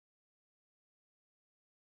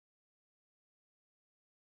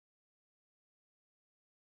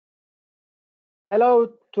Hello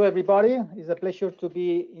to everybody. It's a pleasure to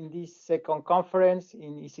be in this second conference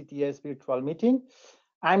in ECTS virtual meeting.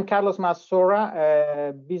 I'm Carlos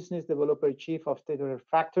Mazorra, Business Developer Chief of TEIDE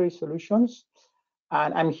Refractory Solutions,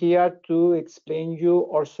 and I'm here to explain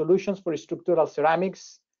you our solutions for structural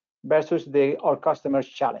ceramics versus our customers'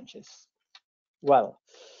 challenges. Well,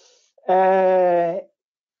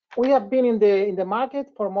 we have been in the market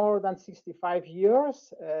for more than 65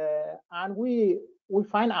 years, and we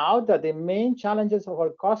find out that the main challenges of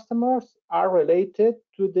our customers are related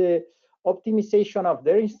to the optimization of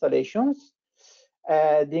their installations,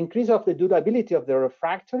 the increase of the durability of the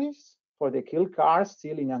refractories for the kiln cars,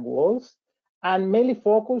 ceiling, and walls, and mainly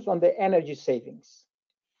focus on the energy savings.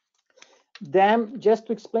 Then, just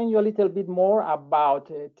to explain you a little bit more about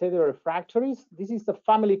TEIDE Refractories, this is a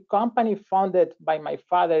family company founded by my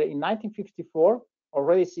father in 1954,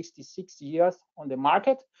 already 66 years on the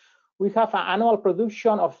market. We have an annual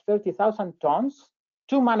production of 30,000 tons,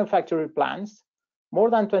 2 manufacturing plants, more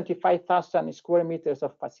than 25,000 square meters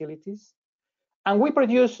of facilities, and we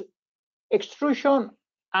produce extrusion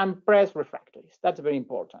and press refractories. That's very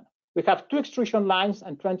important. We have 2 extrusion lines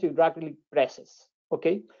and 20 hydraulic presses,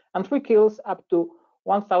 okay, and 3 kilns up to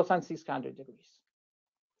 1,600 degrees.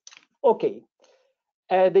 Okay,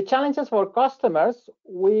 the challenges for customers,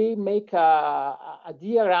 we make a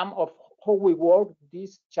diagram of how we work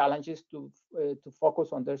these challenges to focus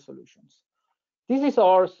on their solutions. This is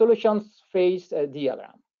our solutions phase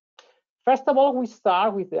diagram. First of all, we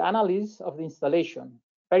start with the analysis of the installation.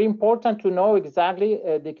 Very important to know exactly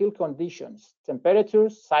the kiln conditions,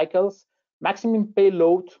 temperatures, cycles, maximum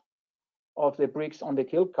payload of the bricks on the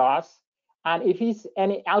kiln cars, and if it's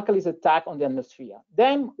any alkalis attack on the atmosphere.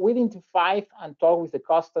 Then we identify and talk with the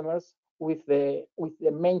customers with the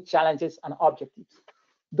main challenges and objectives.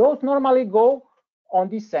 Those normally go on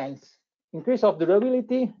this sense: increase of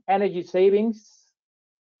durability, energy savings,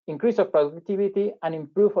 increase of productivity, and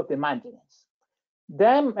improve of the maintenance.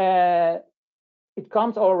 Then it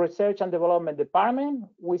comes our research and development department.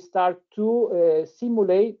 We start to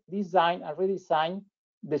simulate, design, and redesign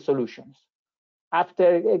the solutions.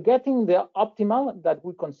 After getting the optimal that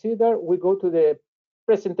we consider, we go to the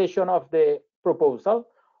presentation of the proposal,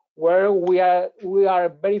 where we are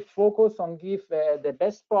very focused on give the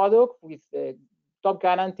best product with the top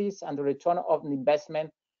guarantees and the return of the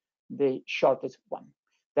investment, the shortest one.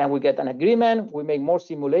 Then we get an agreement, we make more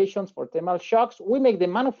simulations for thermal shocks, we make the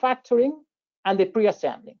manufacturing and the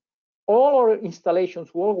pre-assembling. All our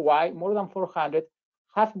installations worldwide, more than 400,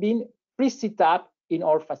 have been pre-set up in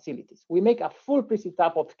our facilities. We make a full pre-set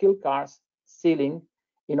up of kiln cars, ceiling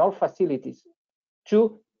in our facilities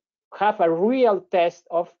to have a real test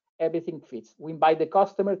of everything fits. We invite the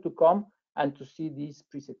customer to come and to see this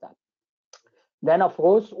pre-set up. Then, of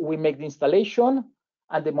course, we make the installation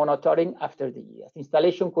and the monitoring after the year.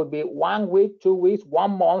 Installation could be 1 week, 2 weeks,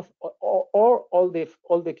 1 month, or all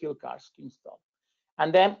the kiln cars to install.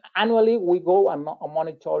 And then annually we go and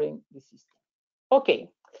monitoring the system. Okay,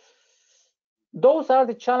 those are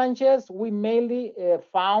the challenges we mainly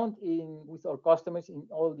found with our customers in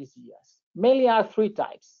all these years. Mainly are 3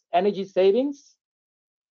 types: energy savings,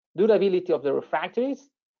 durability of the refractories,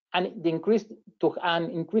 and the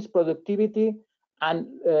increased productivity and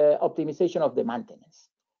optimization of the maintenance.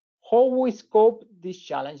 How we scope these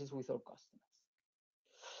challenges with our customers?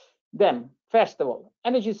 Then, first of all,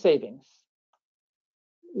 energy savings.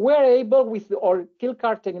 We're able with our kiln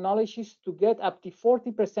car technologies to get up to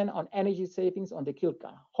 40% on energy savings on the kiln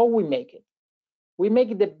car. How we make it? We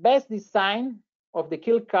make the best design of the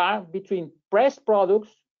kiln car between pressed products,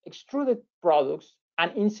 extruded products,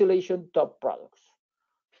 and insulation top products.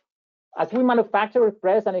 As we manufacture,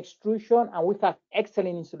 press, and extrusion, and we have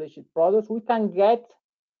excellent insulation products, we can get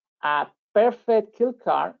a perfect kiln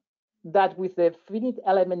car that with the finite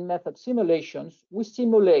element method simulations, we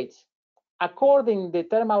simulate according to the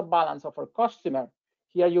thermal balance of our customer.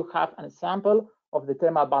 Here you have an example of the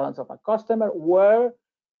thermal balance of a customer where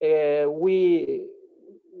we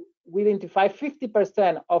identify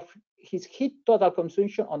 50% of his heat total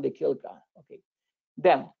consumption on the kiln car. Okay.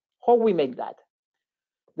 Then, how we make that?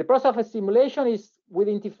 The process of simulation is we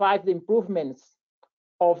identify the improvements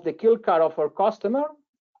of the kiln car of our customer,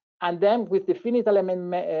 and then with the finite element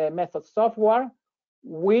method software,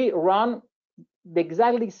 we run the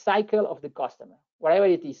exact cycle of the customer, whatever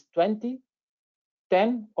it is, 20,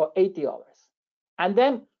 10, or 80 hours. And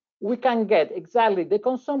then we can get exactly the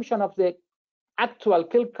consumption of the actual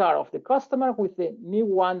kiln car of the customer with the new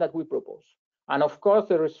one that we propose. And of course,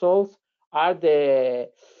 the results are the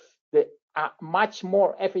much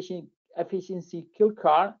more efficiency kiln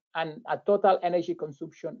car and a total energy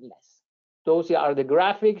consumption less. Those are the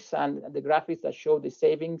graphics, and the graphics that show the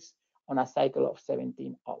savings on a cycle of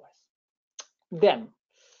 17 hours. Then,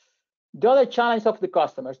 the other challenge of the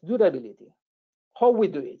customers, durability. How we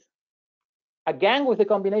do it? Again, with the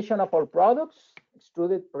combination of our products,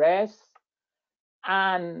 extruded, press,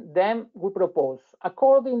 and then we propose,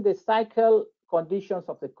 according to the cycle conditions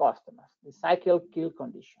of the customers, the cycle kiln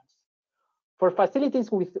conditions. For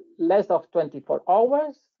facilities with less of 24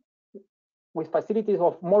 hours, with facilities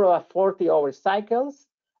of more than 40-hour cycles,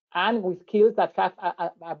 and with kilns that have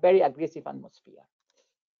a very aggressive atmosphere.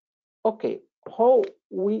 Okay, how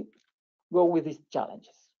we go with these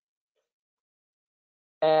challenges?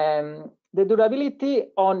 The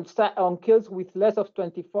durability on kilns with less of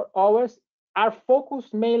 24 hours are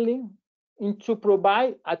focused mainly into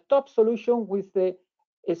provide a top solution with the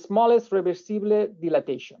smallest reversible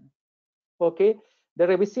dilatation. Okay, the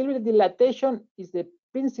reversible dilatation is the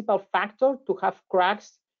principal factor to have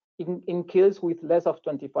cracks in kilns with less of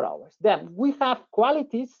 24 hours. Then we have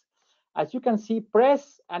qualities, as you can see,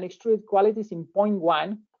 press and extruded qualities in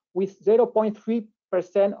 0.1 with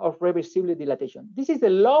 0.3% of reversible dilatation. This is the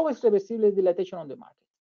lowest reversible dilatation on the market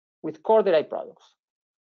with cordial products.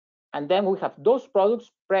 And then we have those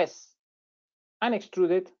products pressed and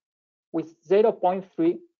extruded with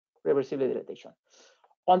 0.3 reversible dilatation.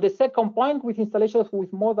 On the second point, with installations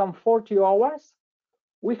with more than 40 hours,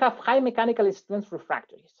 we have high mechanical strength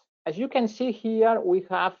refractories. As you can see here, we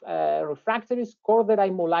have refractories,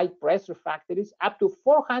 cordial molite press refractories, up to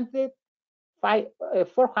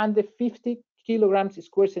 450 kilograms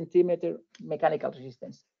square centimeter mechanical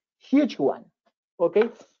resistance. Huge one, okay?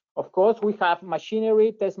 Of course, we have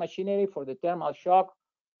machinery, test machinery for the thermal shock,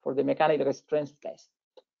 for the mechanical strength test.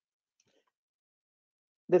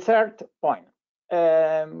 The third point,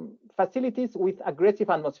 facilities with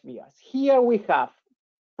aggressive atmospheres. Here we have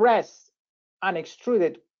press and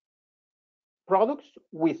extruded products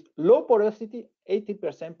with low porosity,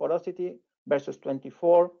 80% porosity versus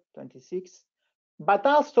 24, 26, but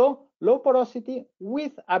also low porosity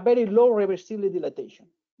with a very low reversible dilatation,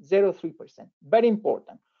 0.3%. Very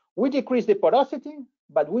important. We decrease the porosity,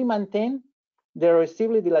 but we maintain the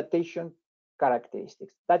reversible dilatation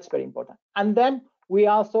characteristics. That's very important. And then we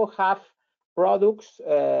also have products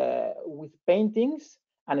with paintings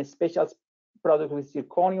and special products with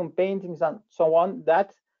zirconium paintings and so on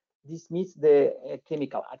that dismiss the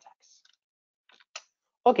chemical attacks.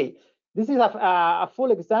 Okay, this is a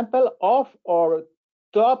full example of our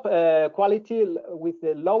top quality with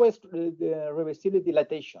the lowest reversible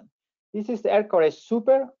dilatation. This is the Aircore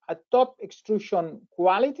Super, a top extrusion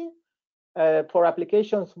quality for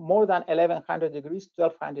applications more than 1100 degrees,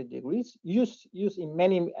 1200 degrees, used in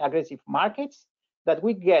many aggressive markets, that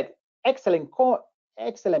we get excellent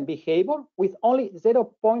behavior with only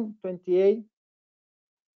 0.28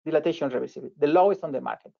 dilatation reversibility, the lowest on the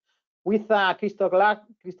market, with a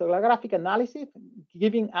crystallographic analysis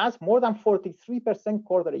giving us more than 43%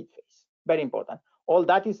 coordinate phase. Very important. All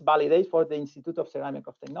that is validated for the Institute of Ceramic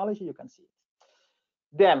of Technology. You can see it.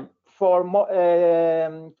 Then for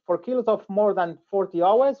kilns of more than 40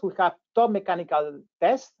 hours, we have top mechanical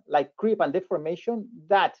tests like creep and deformation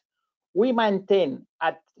that we maintain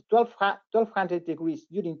at 1200 degrees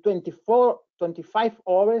during 25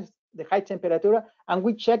 hours, the high temperature, and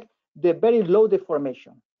we check the very low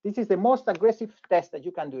deformation. This is the most aggressive test that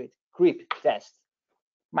you can do it, creep test.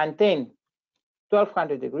 Maintain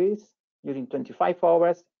 1200 degrees during 25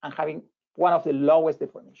 hours and having one of the lowest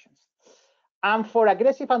deformations. And for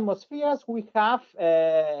aggressive atmospheres, we have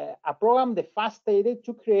a program, the fast TEIDE,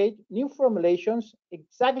 to create new formulations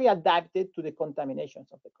exactly adapted to the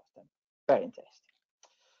contaminations of the customer. Very interesting.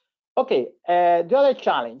 Okay, the other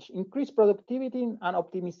challenge, increased productivity and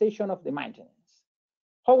optimization of the maintenance.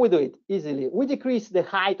 How we do it? Easily. We decrease the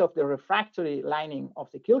height of the refractory lining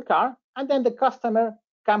of the kiln car, and then the customer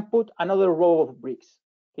can put another row of bricks.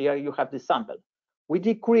 Here you have the sample. We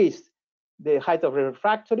decrease the height of the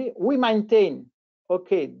refractory. We maintain,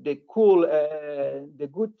 okay, the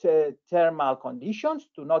good thermal conditions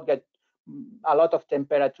to not get a lot of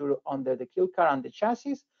temperature under the kiln car and the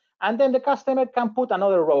chassis, and then the customer can put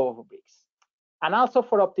another row of bricks. And also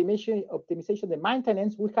for optimization of the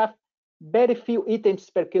maintenance, we have very few items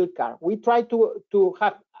per kiln car. We try to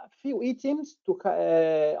have a few items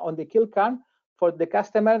on the kiln car for the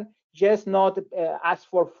customer, just not ask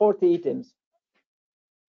for 40 items.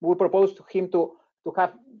 We propose to him to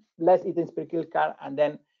have less items per kiln car, and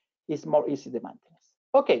then it's more easy the maintenance.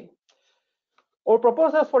 Okay, our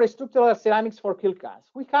proposals for structural ceramics for kiln cars.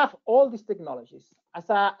 We have all these technologies. As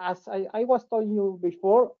I was telling you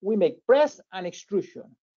before, we make press and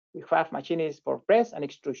extrusion. We have machines for press and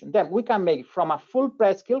extrusion. Then we can make from a full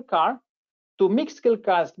press kiln car to mix kiln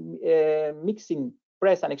cast, mixing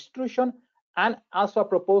press and extrusion, and also a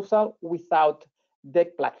proposal without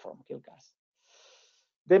deck platform kiln cast.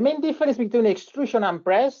 The main difference between extrusion and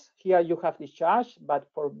press, here you have this chart, but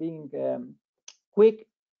for being quick,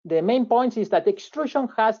 the main point is that extrusion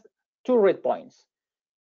has two red points: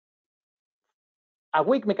 a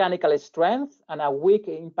weak mechanical strength and a weak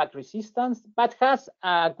impact resistance, but has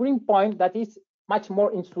a green point that is much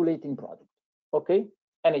more insulating product, okay?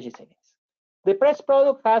 Energy savings. The press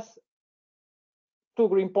product has two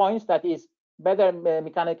green points, that is better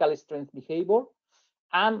mechanical strength behavior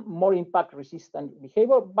and more impact resistant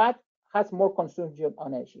behavior, but has more consumption of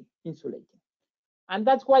energy, insulating. And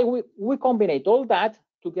that's why we combine all that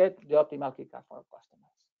to get the optimal kiln card for our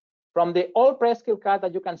customers. From the all press kiln card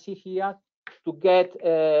that you can see here, to get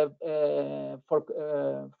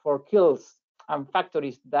for kilns and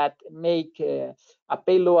factories that make a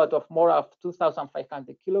payload of more of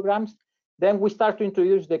 2,500 kilograms, then we start to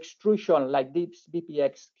introduce the extrusion like this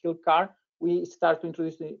BPX kiln card. We start to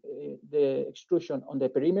introduce the extrusion on the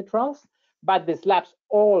perimeterals, but the slabs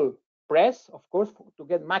all press, of course, to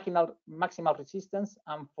get maximal resistance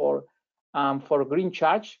and for green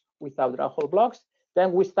charge without round hole blocks.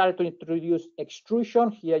 Then we start to introduce extrusion.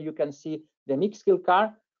 Here you can see the mixed kiln card,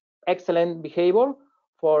 excellent behavior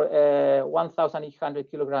for 1,800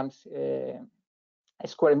 kilograms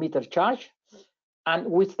square meter charge. And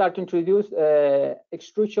we start to introduce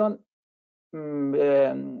extrusion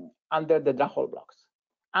under the round hole blocks.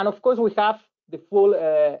 And of course, we have the full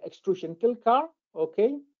extrusion kiln card,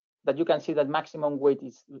 okay, that you can see that maximum weight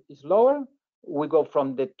is lower. We go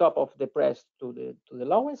from the top of the press to the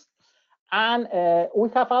lowest. And we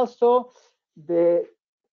have also the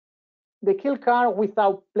kiln card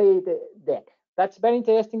without plate deck. That's very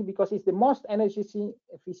interesting because it's the most energy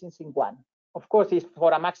efficiency one. Of course, it's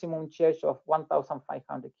for a maximum charge of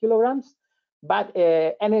 1,500 kilograms, but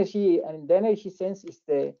energy and the energy sense is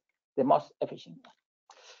the most efficient one.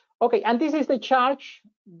 Okay, and this is the charge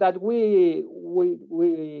that we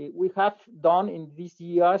have done in these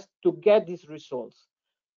years to get these results.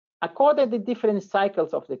 According to the different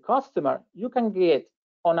cycles of the customer, you can get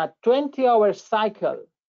on a 20-hour cycle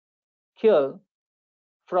kiln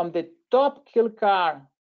from the top kiln card,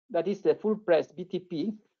 that is the full press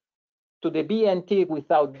BTP, to the BNT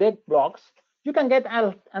without deck blocks, you can get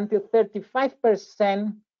until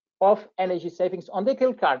 35% of energy savings on the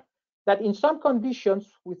kiln card. That in some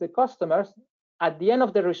conditions with the customers, at the end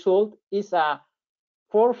of the result is a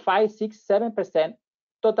 4, 5, 6, 7%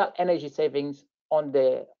 total energy savings on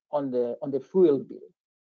the fuel bill,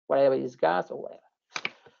 whatever is gas or whatever.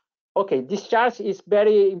 Okay, this chart is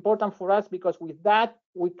very important for us because with that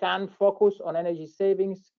we can focus on energy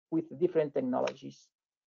savings with different technologies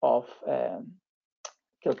of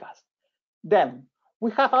kiln cast. Then we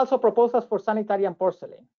have also proposals for sanitary and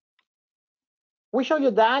porcelain. We show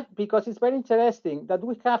you that because it's very interesting that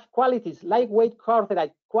we have qualities, lightweight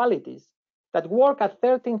cordite qualities, that work at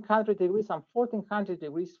 1,300 degrees and 1,400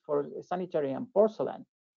 degrees for sanitary and porcelain,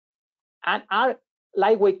 and are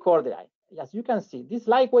lightweight cordite. As you can see, this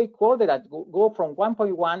lightweight cordite go from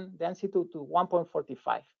 1.1 density to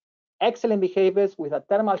 1.45. Excellent behaviors with a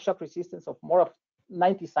thermal shock resistance of more of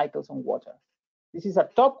 90 cycles on water. This is a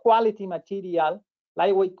top quality material,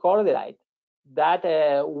 lightweight cordite, that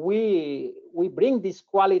we bring these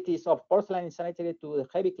qualities of porcelain and sanitary to the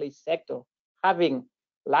heavy clay sector, having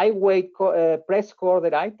lightweight pressed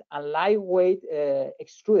cordite and lightweight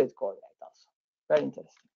extruded cordite also. Very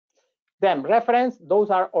interesting. Then reference,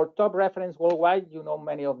 those are our top reference worldwide. You know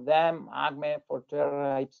many of them: Acme,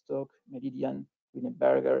 Forterra, Ipstock, Meridian,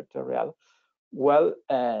 Wienerberger, Terreal, well,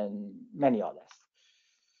 and many others.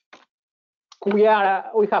 We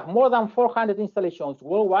have more than 400 installations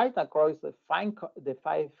worldwide across the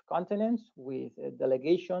 5 continents, with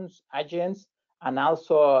delegations, agents, and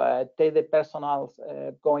also TEIDE personals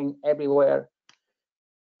going everywhere,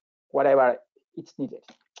 whatever it's needed.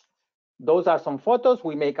 Those are some photos.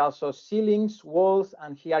 We make also ceilings, walls,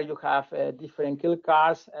 and here you have different kiln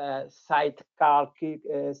cars, side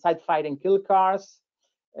fighting kiln cars,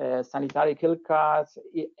 sanitary kiln cars,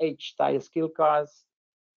 H-style kiln cars,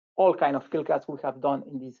 all kind of kiln cars we have done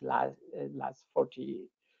in these last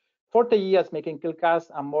 40 years making kiln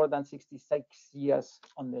cars, and more than 66 years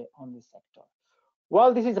on the sector.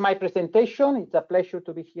 Well, this is my presentation. It's a pleasure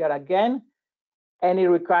to be here again. Any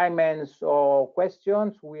requirements or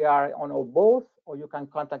questions, we are on both, or you can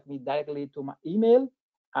contact me directly to my email.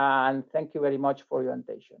 And thank you very much for your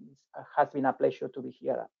attention. It has been a pleasure to be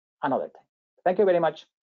here another time. Thank you very much.